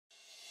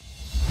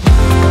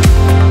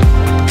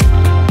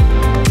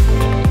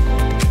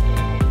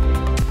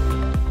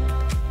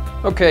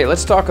Okay,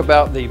 let's talk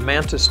about the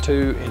Mantis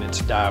 2 and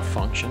its dive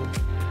function.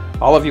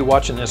 All of you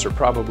watching this are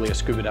probably a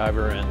scuba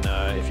diver,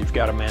 and if you've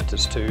got a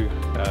Mantis 2,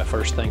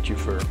 first, thank you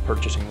for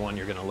purchasing one.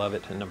 You're going to love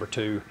it. And number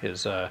two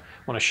is I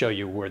want to show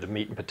you where the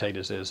meat and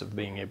potatoes is of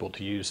being able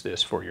to use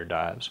this for your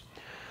dives.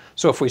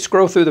 So if we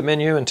scroll through the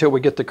menu until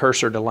we get the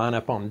cursor to line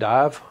up on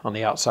dive on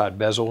the outside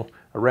bezel,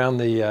 around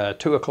the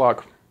 2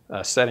 o'clock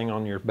setting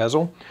on your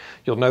bezel,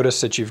 you'll notice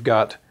that you've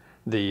got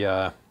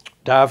the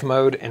dive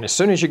mode, and as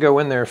soon as you go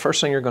in there,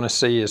 first thing you're going to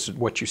see is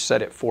what you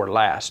set it for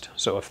last.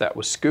 So if that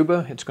was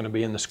scuba, it's going to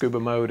be in the scuba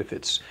mode. If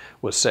it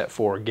was set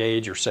for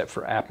gauge or set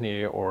for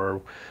apnea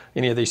or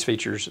any of these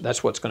features,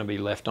 that's what's going to be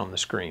left on the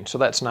screen. So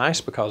that's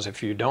nice, because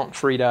if you don't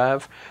free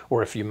dive,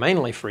 or if you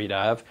mainly free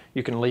dive,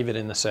 you can leave it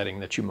in the setting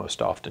that you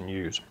most often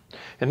use.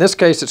 In this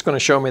case, it's going to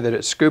show me that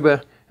it's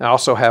scuba. I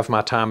also have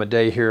my time of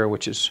day here,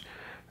 which is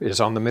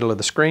on the middle of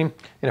the screen.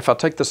 And if I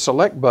take the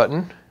select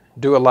button,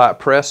 do a light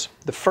press,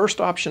 the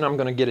first option I'm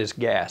going to get is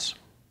gas.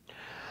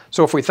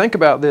 So if we think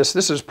about this,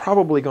 this is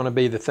probably going to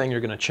be the thing you're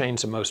going to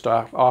change the most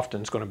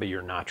often. Is going to be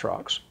your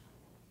nitrox.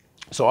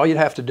 So all you'd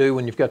have to do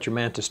when you've got your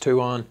Mantis 2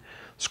 on,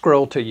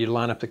 scroll till you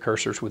line up the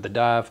cursors with the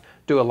dive,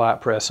 do a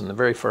light press, and the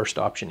very first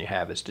option you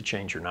have is to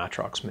change your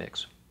nitrox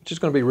mix, which is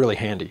going to be really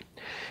handy.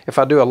 If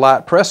I do a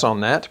light press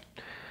on that,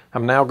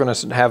 I'm now going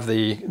to have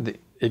it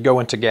go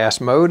into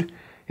gas mode,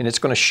 and it's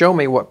going to show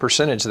me what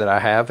percentage that I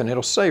have, and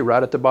it'll say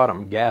right at the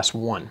bottom, gas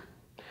 1.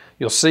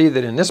 You'll see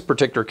that in this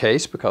particular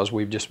case, because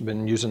we've just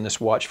been using this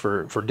watch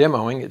for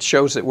demoing, it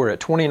shows that we're at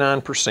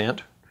 29%.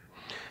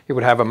 It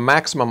would have a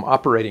maximum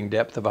operating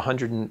depth of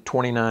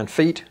 129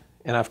 feet,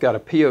 and I've got a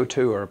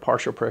PO2, or a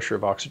partial pressure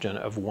of oxygen,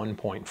 of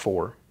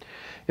 1.4.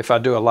 If I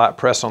do a light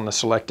press on the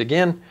select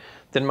again,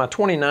 then my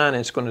 29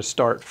 is going to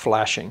start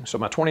flashing. So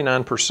my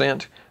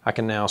 29%, I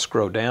can now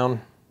scroll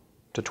down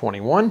to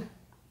 21,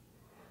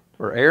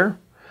 or air,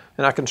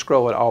 and I can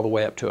scroll it all the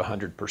way up to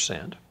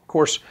 100%. Of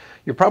course,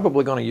 you're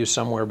probably going to use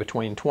somewhere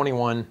between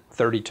 21,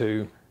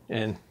 32,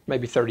 and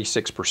maybe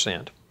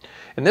 36%.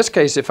 In this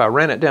case, if I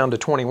ran it down to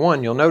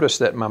 21, you'll notice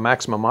that my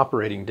maximum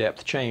operating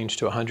depth changed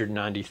to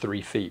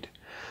 193 feet.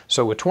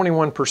 So with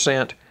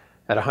 21%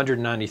 at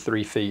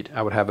 193 feet,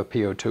 I would have a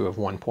PO2 of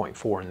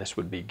 1.4, and this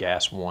would be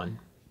gas 1.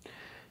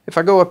 If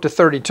I go up to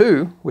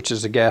 32, which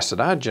is the gas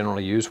that I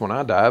generally use when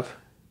I dive,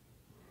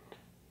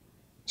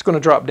 it's going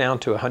to drop down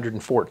to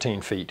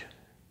 114 feet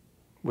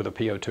with a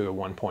PO2 of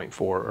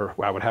 1.4, or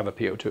I would have a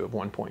PO2 of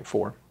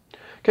 1.4.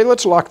 Okay,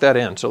 let's lock that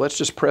in. So let's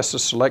just press the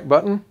select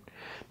button.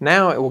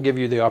 Now it will give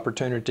you the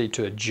opportunity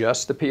to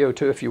adjust the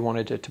PO2 if you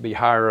wanted it to be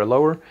higher or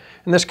lower.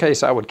 In this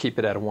case, I would keep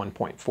it at a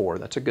 1.4.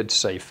 That's a good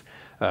safe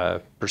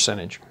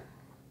percentage.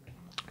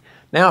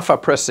 Now if I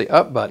press the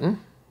up button,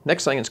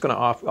 next thing it's going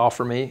to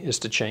offer me is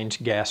to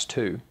change gas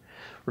 2.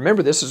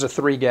 Remember, this is a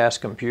 3-gas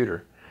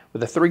computer.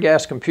 With a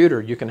 3-gas computer,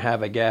 you can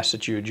have a gas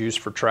that you would use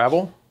for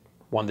travel,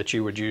 one that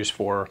you would use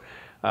for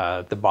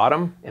the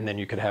bottom, and then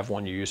you could have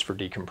one you use for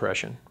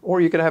decompression. Or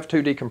you could have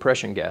 2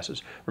 decompression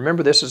gases.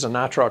 Remember, this is a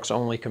nitrox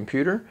only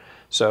computer,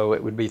 so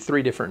it would be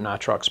 3 different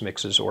nitrox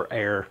mixes, or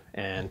air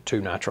and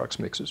 2 nitrox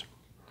mixes.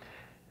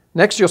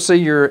 Next, you'll see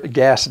your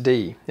gas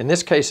D. In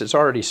this case, it's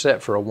already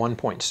set for a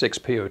 1.6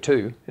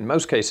 PO2. In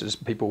most cases,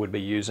 people would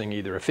be using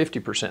either a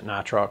 50%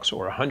 nitrox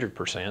or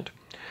 100%.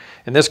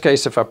 In this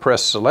case, if I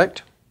press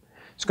select,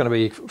 it's going to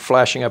be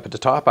flashing up at the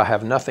top. I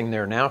have nothing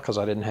there now because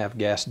I didn't have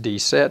gas D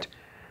set.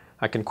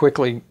 I can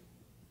quickly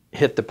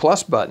hit the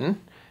plus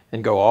button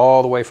and go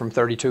all the way from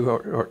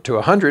 32 to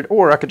 100,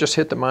 or I could just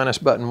hit the minus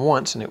button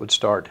once and it would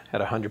start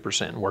at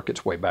 100% and work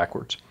its way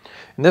backwards.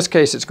 In this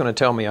case, it's going to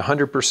tell me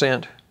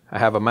 100%. I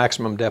have a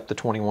maximum depth of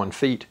 21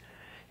 feet.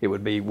 It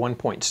would be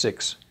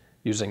 1.6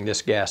 using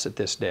this gas at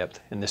this depth,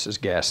 and this is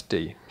gas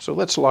D. So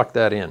let's lock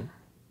that in.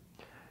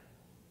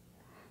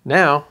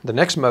 Now, the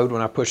next mode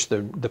when I push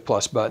the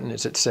plus button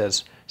is it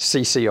says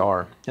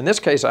CCR. In this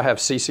case, I have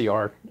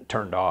CCR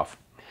turned off.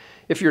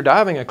 If you're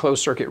diving a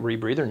closed circuit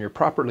rebreather and you're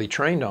properly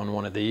trained on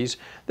one of these,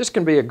 this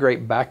can be a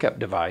great backup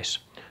device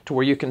to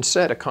where you can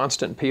set a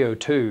constant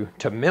PO2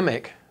 to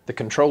mimic the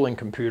controlling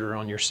computer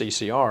on your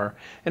CCR,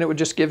 and it would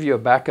just give you a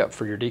backup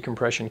for your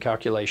decompression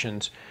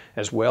calculations,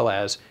 as well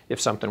as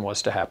if something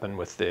was to happen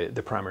with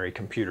the primary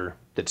computer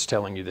that's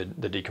telling you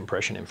the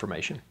decompression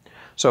information.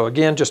 So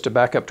again, just to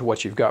back up to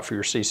what you've got for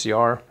your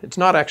CCR, it's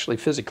not actually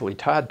physically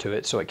tied to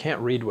it, so it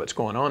can't read what's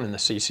going on in the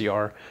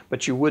CCR,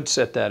 but you would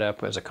set that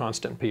up as a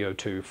constant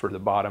PO2 for the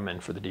bottom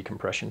and for the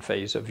decompression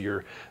phase of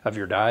your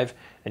dive,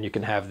 and you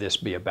can have this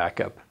be a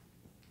backup.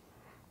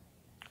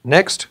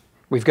 Next,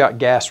 we've got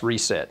gas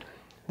reset.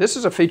 This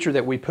is a feature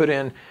that we put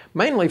in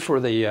mainly for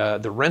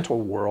the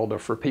rental world, or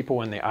for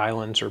people in the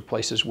islands or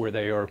places where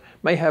they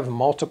may have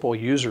multiple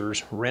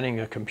users renting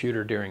a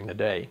computer during the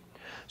day.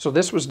 So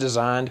this was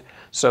designed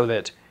so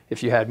that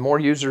if you had more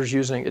users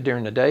using it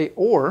during the day,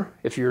 or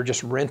if you're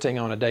just renting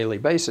on a daily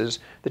basis,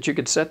 that you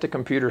could set the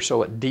computer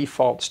so it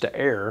defaults to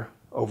air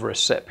over a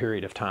set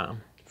period of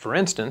time. For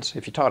instance,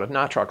 if you taught a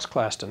nitrox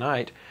class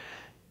tonight,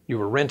 you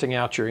were renting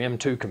out your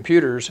M2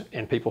 computers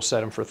and people set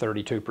them for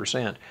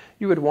 32%,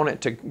 you would want it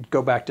to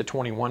go back to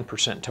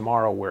 21%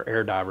 tomorrow, where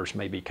air divers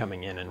may be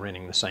coming in and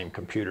renting the same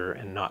computer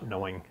and not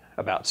knowing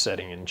about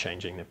setting and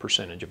changing the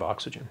percentage of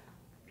oxygen.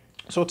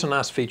 So it's a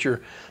nice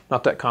feature,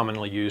 not that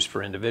commonly used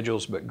for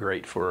individuals, but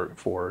great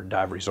for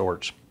dive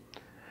resorts.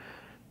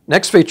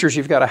 Next feature is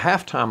you've got a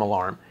halftime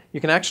alarm. You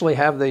can actually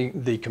have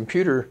the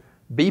computer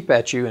beep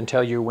at you and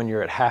tell you when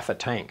you're at half a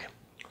tank.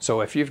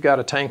 So if you've got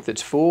a tank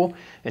that's full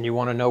and you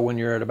want to know when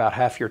you're at about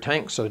half your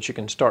tank so that you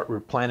can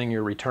start planning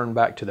your return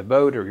back to the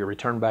boat or your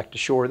return back to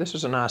shore, this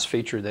is a nice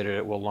feature that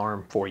it will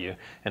alarm for you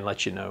and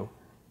let you know.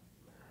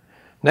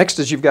 Next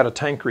is you've got a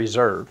tank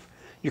reserve.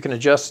 You can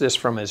adjust this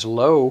from as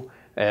low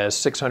as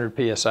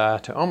 600 psi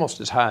to almost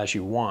as high as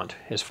you want,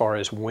 as far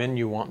as when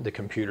you want the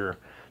computer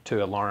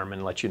to alarm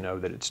and let you know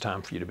that it's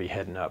time for you to be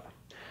heading up.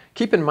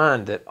 Keep in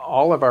mind that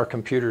all of our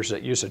computers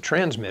that use a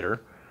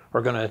transmitter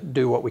are going to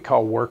do what we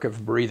call work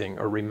of breathing,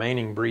 or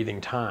remaining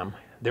breathing time.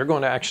 They're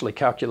going to actually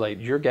calculate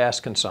your gas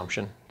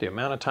consumption, the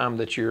amount of time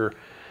that you're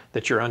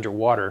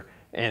underwater,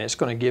 and it's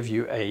going to give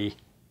you a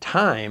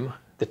time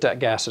that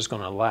gas is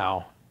going to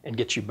allow and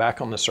get you back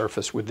on the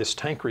surface with this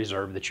tank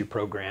reserve that you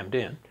programmed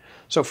in.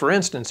 So for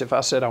instance, if I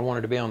said I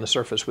wanted to be on the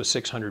surface with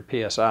 600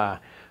 psi,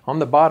 on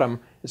the bottom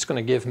it's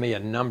going to give me a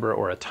number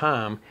or a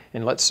time,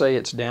 and let's say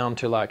it's down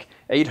to like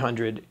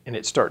 800 and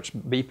it starts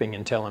beeping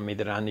and telling me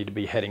that I need to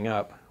be heading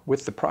up.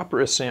 With the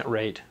proper ascent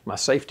rate, my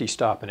safety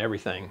stop and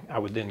everything, I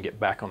would then get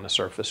back on the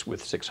surface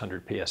with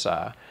 600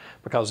 psi,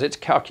 because it's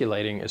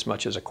calculating as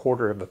much as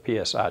 1/4 of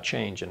a psi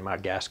change in my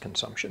gas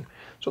consumption.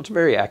 So it's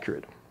very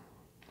accurate.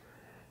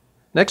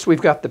 Next,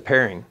 we've got the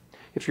pairing.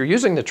 If you're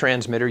using the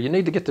transmitter, you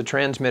need to get the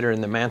transmitter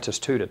and the Mantis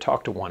 2 to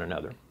talk to one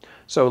another.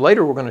 So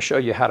later we're going to show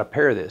you how to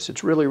pair this.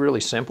 It's really, really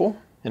simple.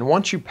 And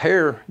once you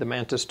pair the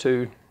Mantis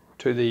 2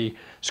 to the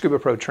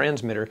Scubapro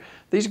transmitter,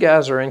 these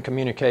guys are in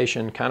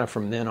communication kind of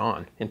from then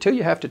on. Until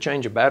you have to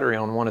change a battery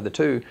on one of the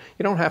two,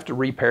 you don't have to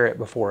repair it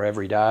before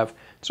every dive.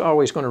 It's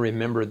always going to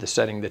remember the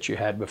setting that you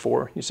had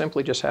before. You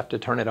simply just have to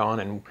turn it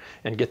on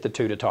and get the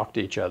two to talk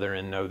to each other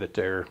and know that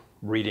they're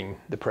reading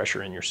the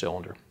pressure in your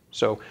cylinder.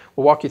 So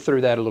we'll walk you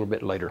through that a little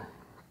bit later.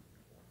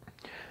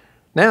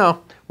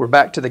 Now we're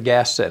back to the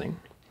gas setting.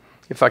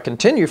 If I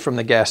continue from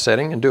the gas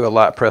setting and do a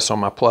light press on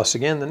my plus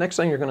again, the next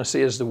thing you're going to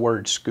see is the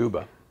word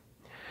Scuba.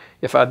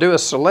 If I do a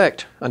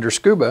select under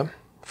Scuba,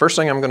 first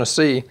thing I'm going to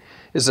see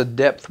is a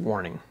depth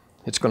warning.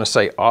 It's going to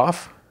say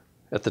off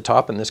at the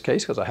top in this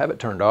case, because I have it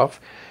turned off.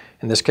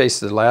 In this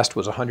case, the last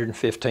was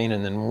 115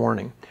 and then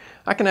warning.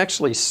 I can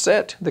actually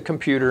set the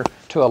computer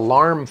to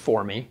alarm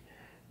for me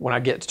when I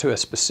get to a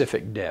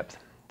specific depth.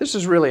 This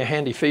is really a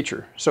handy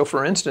feature. So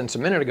for instance, a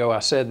minute ago I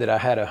said that I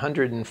had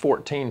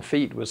 114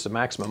 feet was the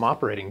maximum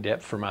operating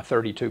depth for my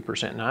 32%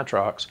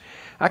 nitrox.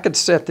 I could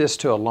set this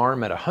to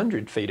alarm at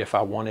 100 feet if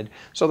I wanted,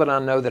 so that I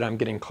know that I'm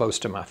getting close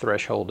to my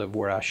threshold of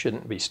where I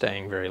shouldn't be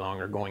staying very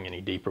long or going any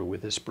deeper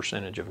with this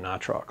percentage of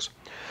nitrox.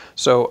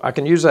 So I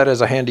can use that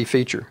as a handy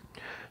feature.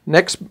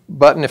 Next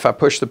button, if I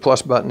push the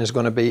plus button, is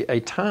going to be a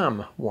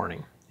time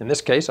warning. In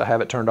this case, I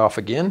have it turned off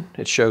again.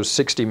 It shows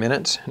 60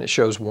 minutes and it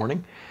shows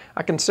warning.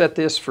 I can set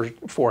this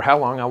for how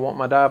long I want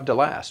my dive to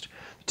last.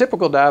 The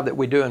typical dive that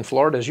we do in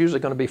Florida is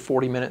usually going to be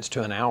 40 minutes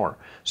to an hour.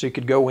 So you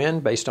could go in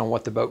based on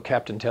what the boat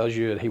captain tells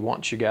you that he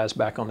wants you guys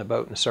back on the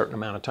boat in a certain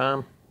amount of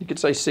time. You could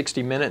say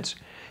 60 minutes.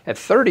 At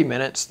 30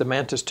 minutes, the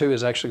Mantis 2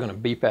 is actually going to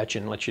beep at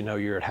you and let you know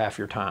you're at half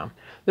your time.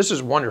 This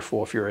is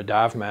wonderful if you're a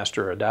dive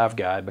master or a dive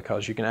guide,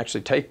 because you can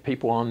actually take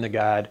people on the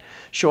guide,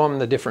 show them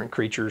the different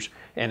creatures,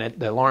 and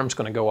the alarm's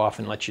going to go off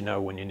and let you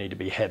know when you need to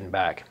be heading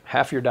back.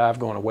 Half your dive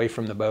going away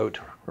from the boat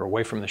or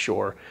away from the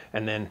shore,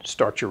 and then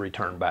start your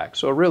return back.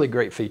 So a really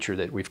great feature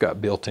that we've got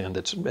built in.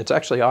 It's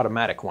actually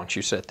automatic once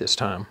you set this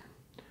time.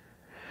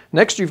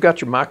 Next, you've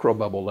got your micro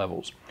bubble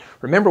levels.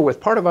 Remember, with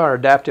part of our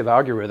adaptive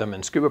algorithm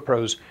and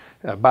Scubapro's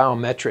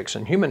biometrics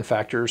and human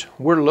factors,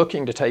 we're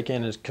looking to take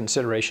in as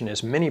consideration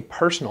as many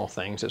personal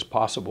things as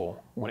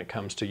possible when it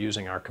comes to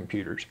using our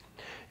computers.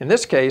 In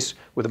this case,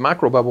 with the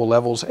micro bubble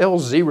levels,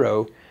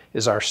 L0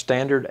 is our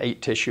standard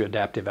 8-tissue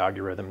adaptive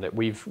algorithm that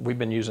we've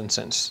been using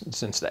since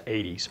the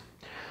 80s.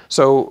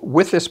 So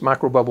with this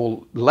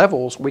microbubble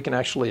levels, we can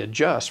actually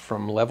adjust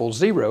from level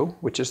 0,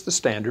 which is the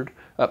standard,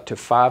 up to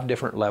 5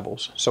 different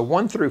levels. So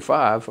 1 through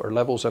 5 are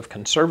levels of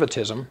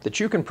conservatism that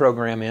you can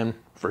program in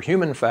for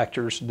human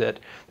factors that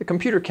the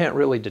computer can't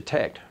really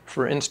detect.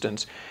 For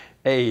instance,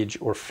 age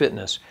or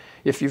fitness,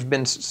 if you've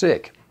been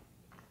sick,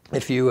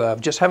 if you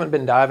just haven't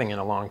been diving in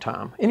a long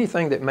time,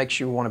 anything that makes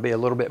you want to be a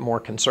little bit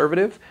more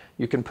conservative,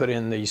 you can put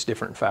in these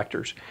different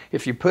factors.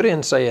 If you put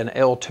in, say, an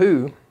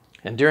L2,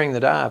 and during the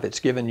dive, it's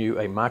given you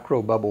a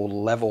micro bubble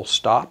level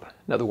stop.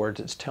 In other words,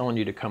 it's telling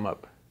you to come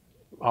up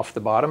off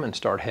the bottom and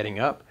start heading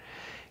up.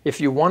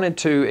 If you wanted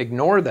to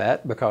ignore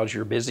that because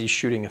you're busy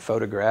shooting a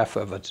photograph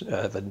of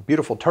a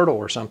beautiful turtle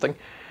or something,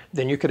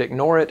 then you could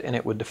ignore it and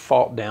it would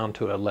default down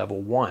to a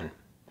level 1.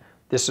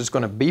 This is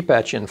going to beep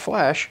at you and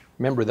flash.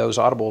 Remember, those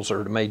audibles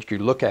are to make you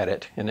look at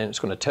it, and then it's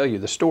going to tell you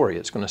the story.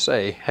 It's going to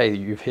say, hey,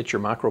 you've hit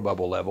your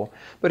microbubble level.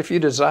 But if you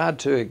decide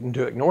to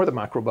ignore the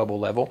microbubble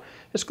level,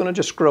 it's going to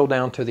just scroll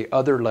down to the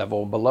other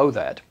level below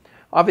that.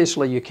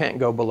 Obviously, you can't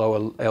go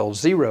below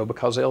L0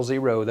 because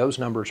L0, those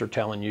numbers are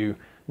telling you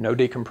no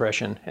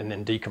decompression and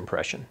then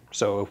decompression.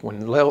 So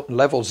when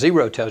level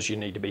 0 tells you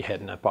need to be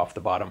heading up off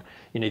the bottom,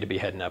 you need to be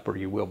heading up or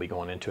you will be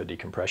going into a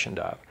decompression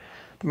dive.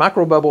 The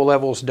microbubble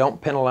levels don't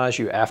penalize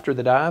you after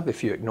the dive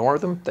if you ignore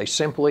them. They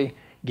simply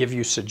give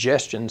you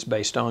suggestions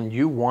based on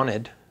you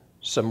wanted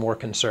some more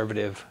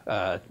conservative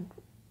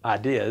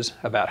ideas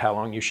about how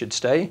long you should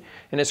stay,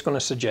 and it's going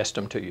to suggest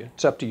them to you.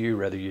 It's up to you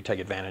whether you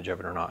take advantage of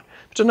it or not.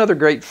 It's another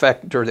great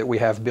factor that we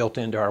have built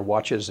into our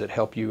watches that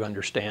help you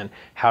understand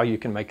how you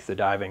can make the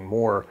diving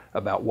more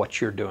about what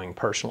you're doing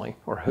personally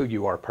or who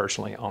you are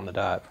personally on the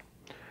dive.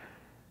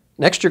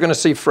 Next, you're going to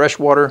see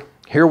freshwater.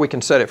 Here we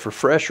can set it for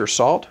fresh or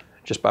salt.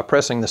 Just by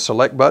pressing the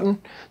select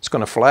button, it's going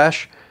to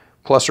flash.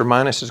 Plus or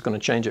minus is going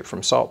to change it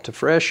from salt to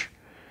fresh.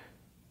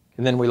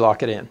 And then we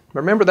lock it in.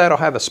 Remember, that'll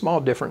have a small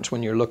difference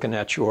when you're looking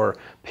at your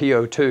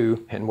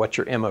PO2 and what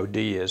your MOD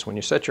is. When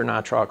you set your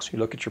nitrox, you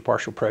look at your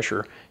partial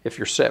pressure. If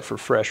you're set for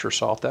fresh or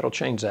salt, that'll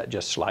change that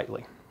just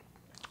slightly.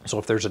 So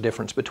if there's a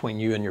difference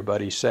between you and your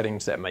buddy's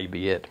settings, that may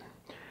be it.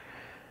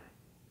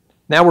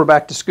 Now we're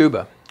back to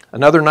Scuba.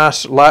 Another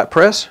nice light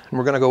press, and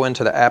we're going to go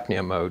into the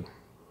apnea mode.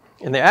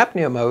 In the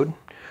apnea mode,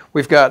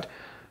 we've got,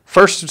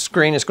 first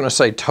screen is going to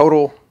say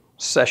total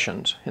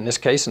sessions. In this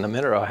case, in a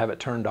minute, I'll have it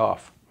turned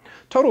off.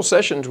 Total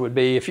sessions would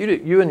be if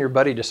you and your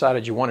buddy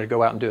decided you wanted to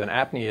go out and do an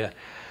apnea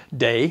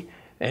day,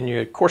 and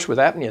of course with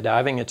apnea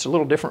diving, it's a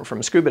little different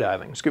from scuba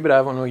diving. Scuba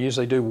diving will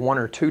usually do 1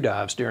 or 2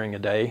 dives during a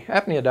day.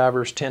 Apnea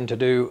divers tend to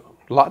do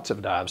lots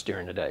of dives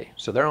during the day.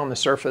 So they're on the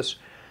surface,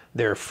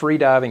 they're free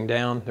diving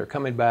down, they're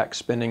coming back,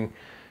 spending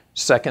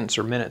seconds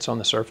or minutes on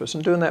the surface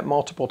and doing that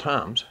multiple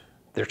times.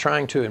 They're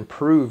trying to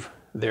improve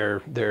their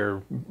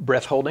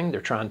breath holding,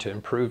 they're trying to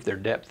improve their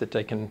depth that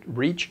they can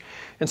reach,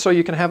 and so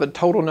you can have a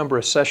total number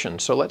of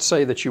sessions. So let's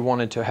say that you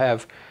wanted to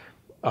have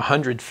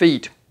 100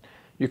 feet,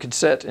 you could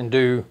set and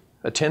do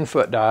a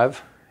 10-foot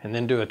dive, and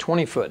then do a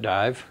 20-foot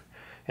dive,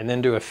 and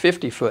then do a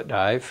 50-foot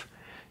dive,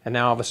 and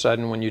now all of a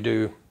sudden when you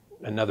do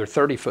another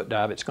 30-foot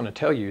dive, it's going to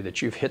tell you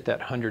that you've hit that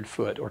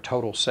 100-foot or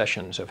total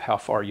sessions of how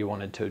far you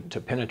wanted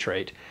to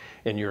penetrate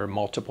in your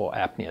multiple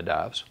apnea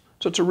dives.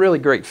 So it's a really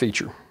great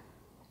feature.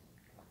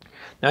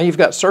 Now you've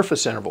got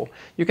surface interval.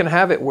 You can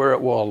have it where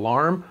it will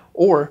alarm,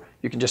 or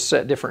you can just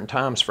set different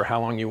times for how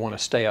long you want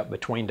to stay up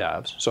between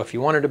dives. So if you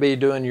wanted to be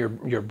doing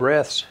your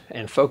breaths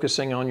and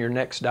focusing on your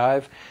next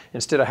dive,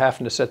 instead of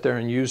having to sit there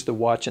and use the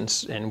watch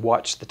and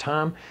watch the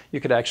time, you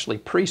could actually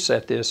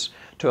preset this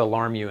to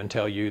alarm you and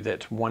tell you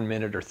that 1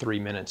 minute or 3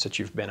 minutes that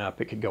you've been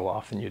up, it could go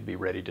off and you'd be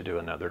ready to do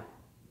another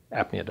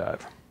apnea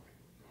dive.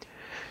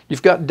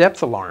 You've got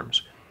depth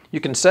alarms. You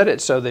can set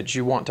it so that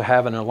you want to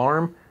have an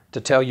alarm to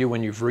tell you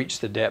when you've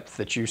reached the depth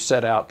that you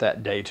set out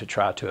that day to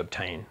try to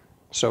obtain.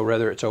 So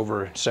whether it's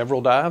over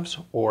several dives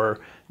or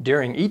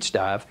during each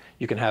dive,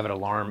 you can have an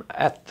alarm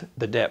at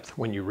the depth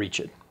when you reach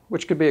it,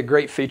 which could be a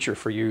great feature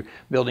for you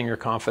building your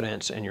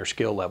confidence and your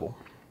skill level.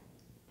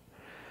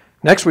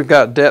 Next, we've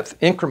got depth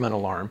increment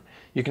alarm.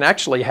 You can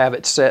actually have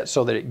it set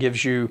so that it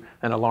gives you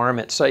an alarm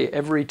at, say,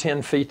 every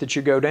 10 feet that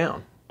you go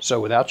down. So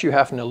without you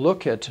having to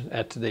look at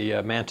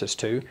the Mantis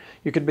 2,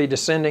 you could be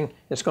descending,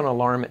 it's going to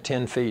alarm at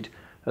 10 feet,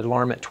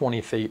 alarm at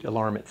 20 feet,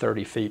 alarm at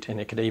 30 feet, and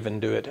it could even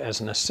do it as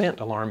an ascent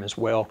alarm as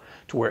well,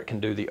 to where it can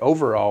do the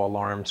overall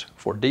alarms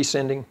for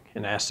descending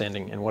and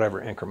ascending in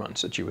whatever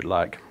increments that you would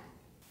like.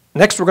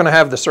 Next, we're going to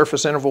have the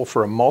surface interval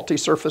for a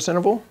multi-surface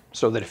interval,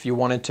 so that if you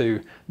wanted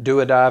to do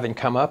a dive and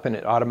come up and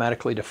it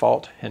automatically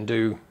default and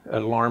do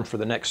an alarm for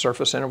the next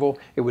surface interval,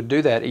 it would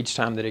do that each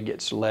time that it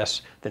gets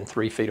less than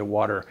 3 feet of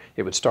water.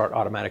 It would start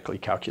automatically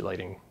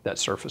calculating that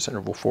surface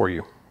interval for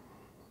you.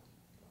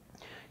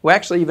 We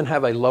actually even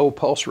have a low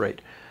pulse rate.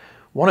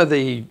 One of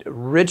the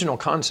original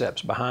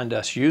concepts behind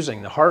us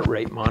using the heart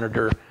rate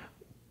monitor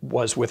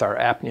was with our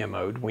apnea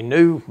mode. We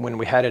knew when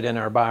we had it in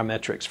our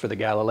biometrics for the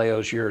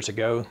Galileos years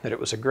ago that it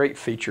was a great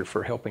feature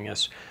for helping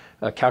us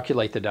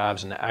calculate the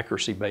dives and the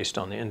accuracy based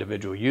on the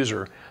individual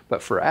user.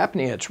 But for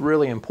apnea, it's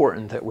really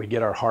important that we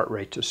get our heart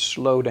rate to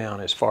slow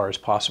down as far as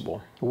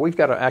possible. We've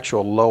got an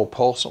actual low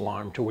pulse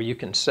alarm to where you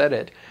can set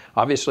it.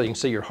 Obviously, you can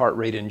see your heart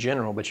rate in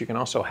general, but you can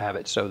also have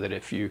it so that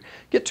if you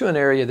get to an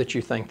area that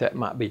you think that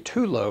might be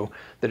too low,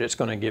 that it's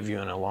going to give you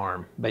an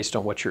alarm based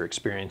on what you're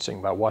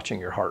experiencing by watching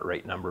your heart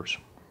rate numbers.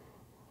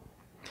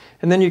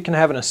 And then you can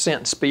have an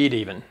ascent speed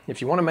even.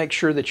 If you want to make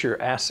sure that your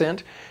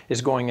ascent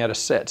is going at a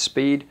set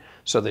speed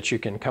so that you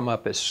can come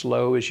up as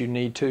slow as you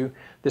need to,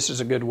 this is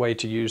a good way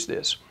to use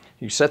this.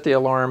 You set the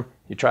alarm,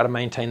 you try to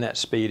maintain that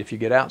speed. If you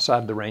get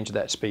outside the range of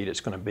that speed, it's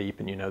going to beep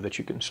and you know that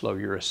you can slow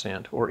your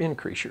ascent or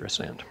increase your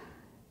ascent.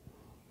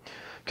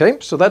 Okay,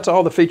 so that's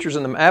all the features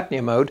in the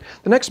apnea mode.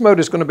 The next mode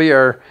is going to be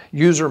our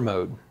user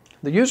mode.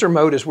 The user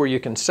mode is where you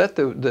can set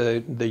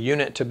the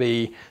unit to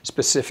be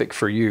specific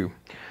for you.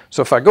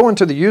 So if I go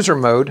into the user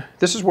mode,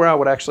 this is where I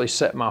would actually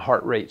set my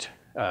heart rate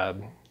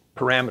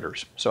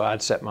parameters. So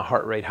I'd set my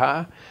heart rate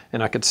high,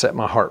 and I could set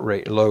my heart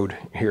rate load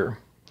here.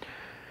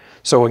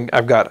 So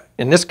I've got,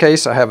 in this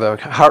case, I have a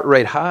heart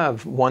rate high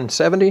of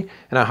 170,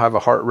 and I have a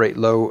heart rate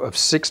low of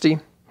 60,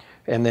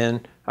 and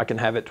then I can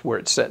have it where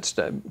it sets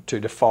to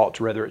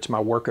default, whether it's my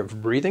work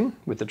of breathing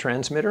with the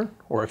transmitter,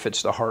 or if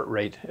it's the heart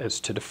rate as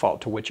to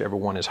default to whichever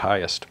one is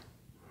highest.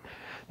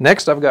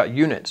 Next, I've got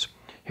units.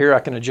 Here I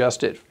can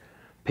adjust it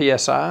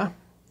PSI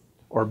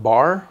or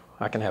bar.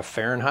 I can have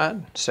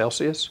Fahrenheit,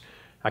 Celsius.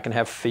 I can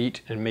have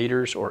feet and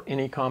meters, or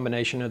any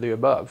combination of the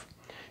above.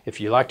 If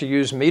you like to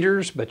use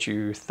meters, but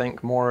you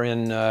think more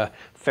in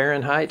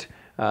Fahrenheit,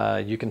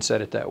 you can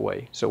set it that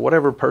way. So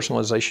whatever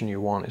personalization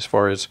you want as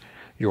far as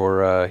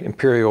your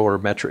imperial or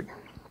metric.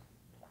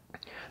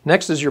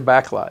 Next is your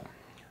backlight.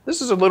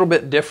 This is a little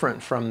bit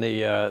different from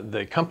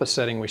the compass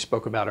setting we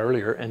spoke about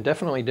earlier, and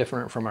definitely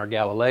different from our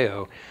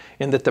Galileo,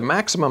 in that the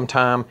maximum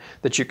time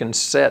that you can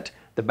set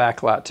the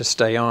backlight to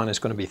stay on is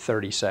going to be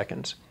 30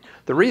 seconds.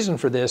 The reason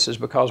for this is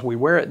because we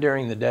wear it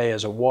during the day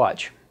as a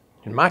watch.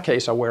 In my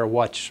case, I wear a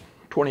watch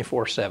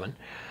 24/7.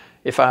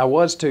 If I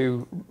was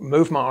to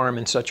move my arm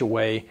in such a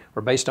way,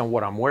 or based on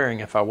what I'm wearing,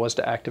 if I was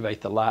to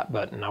activate the light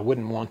button, I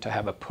wouldn't want to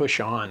have a push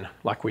on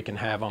like we can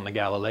have on the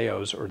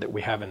Galileos or that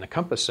we have in the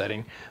compass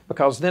setting,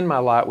 because then my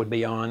light would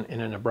be on,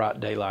 and in a bright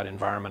daylight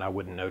environment I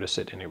wouldn't notice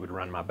it, and it would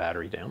run my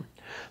battery down.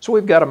 So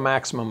we've got a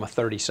maximum of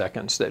 30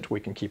 seconds that we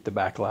can keep the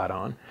backlight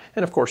on,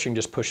 and of course you can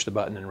just push the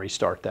button and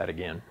restart that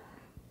again.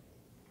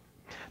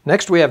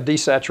 Next we have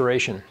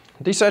desaturation.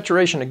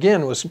 Desaturation,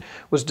 again,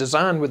 was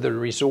designed with the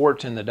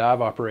resort and the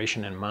dive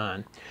operation in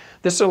mind.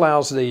 This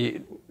allows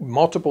the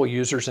multiple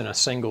users in a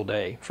single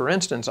day. For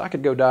instance, I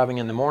could go diving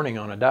in the morning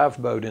on a dive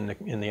boat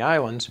in the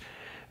islands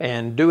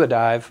and do a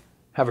dive,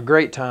 have a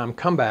great time,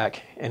 come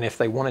back, and if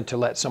they wanted to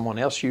let someone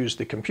else use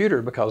the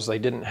computer because they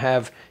didn't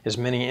have as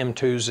many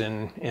M2s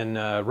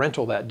in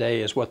rental that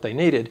day as what they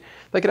needed,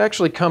 they could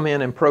actually come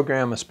in and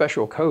program a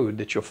special code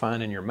that you'll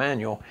find in your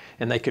manual,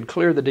 and they could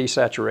clear the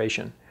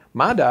desaturation.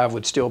 My dive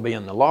would still be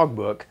in the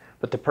logbook,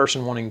 but the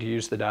person wanting to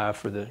use the dive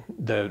for the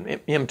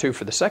M2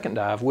 for the second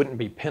dive wouldn't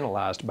be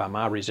penalized by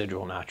my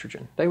residual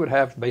nitrogen. They would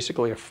have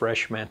basically a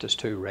fresh Mantis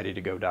 2 ready to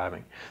go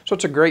diving. So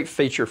it's a great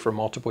feature for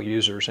multiple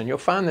users, and you'll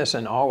find this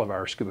in all of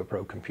our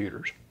Scubapro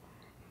computers.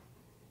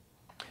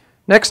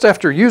 Next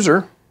after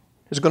user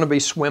is going to be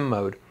swim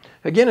mode.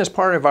 Again, as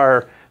part of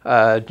our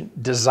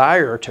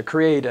desire to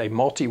create a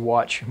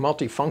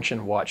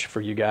multi-function watch for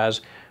you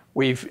guys,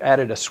 we've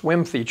added a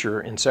swim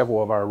feature in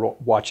several of our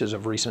watches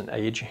of recent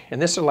age,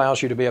 and this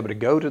allows you to be able to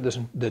go to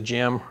the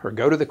gym or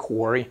go to the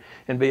quarry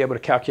and be able to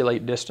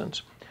calculate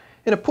distance.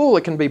 In a pool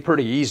it can be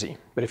pretty easy,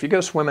 but if you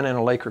go swimming in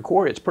a lake or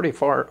quarry, it's pretty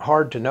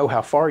hard to know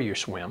how far you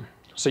swim.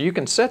 So you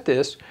can set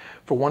this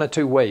for one of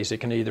two ways. It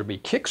can either be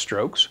kick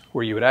strokes,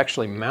 where you would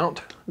actually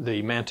mount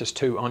the Mantis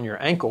 2 on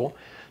your ankle,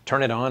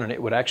 turn it on, and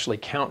it would actually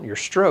count your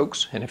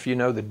strokes, and if you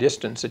know the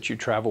distance that you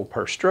travel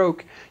per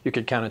stroke, you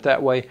could count it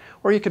that way,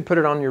 or you could put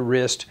it on your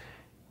wrist,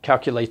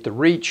 calculate the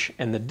reach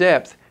and the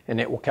depth, and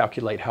it will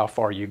calculate how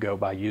far you go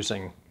by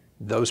using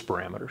those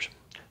parameters.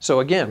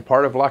 So again,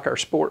 part of like our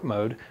sport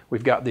mode,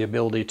 we've got the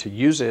ability to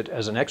use it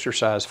as an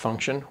exercise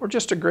function, or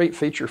just a great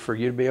feature for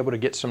you to be able to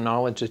get some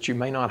knowledge that you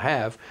may not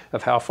have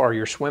of how far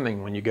you're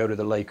swimming when you go to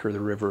the lake or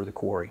the river or the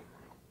quarry.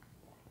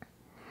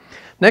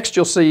 Next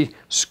you'll see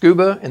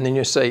Scuba, and then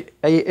you'll say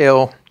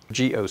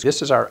ALGO.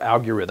 This is our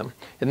algorithm.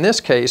 In this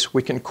case,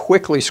 we can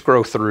quickly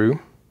scroll through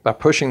by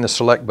pushing the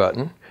select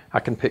button. I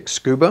can pick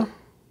Scuba,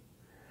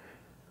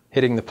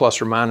 hitting the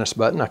plus or minus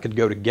button. I could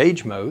go to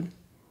gauge mode.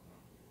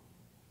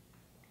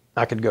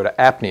 I could go to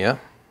apnea,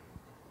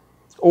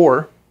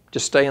 or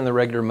just stay in the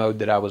regular mode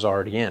that I was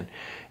already in.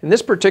 In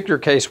this particular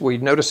case, we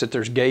notice that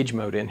there's gauge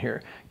mode in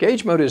here.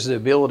 Gauge mode is the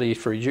ability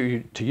for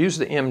you to use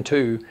the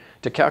M2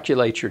 to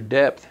calculate your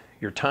depth,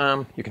 your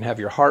time. You can have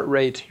your heart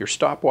rate, your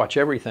stopwatch,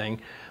 everything,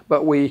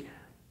 but we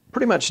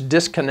pretty much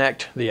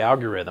disconnect the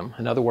algorithm.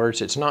 In other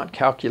words, it's not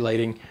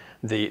calculating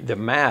the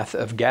math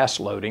of gas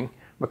loading,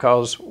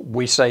 because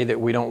we say that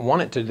we don't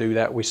want it to do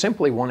that. We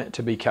simply want it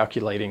to be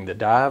calculating the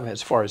dive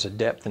as far as the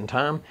depth and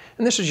time.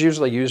 And this is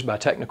usually used by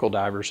technical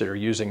divers that are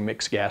using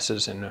mixed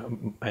gases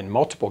and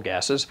multiple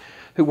gases,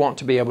 who want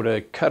to be able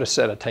to cut a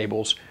set of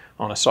tables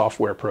on a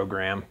software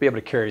program, be able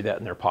to carry that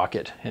in their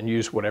pocket and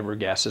use whatever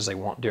gases they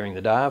want during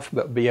the dive,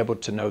 but be able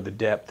to know the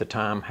depth, the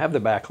time, have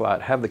the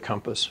backlight, have the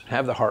compass,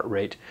 have the heart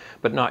rate,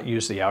 but not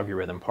use the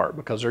algorithm part,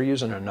 because they're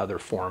using another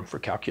form for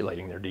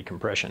calculating their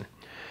decompression.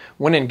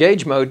 When in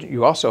gauge mode,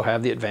 you also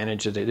have the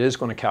advantage that it is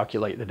going to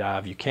calculate the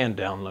dive. You can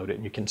download it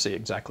and you can see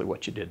exactly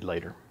what you did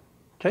later.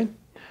 Okay?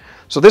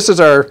 So this is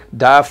our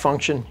dive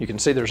function. You can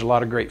see there's a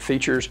lot of great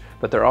features,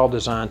 but they're all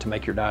designed to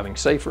make your diving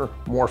safer,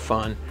 more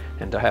fun,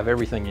 and to have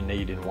everything you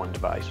need in one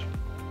device.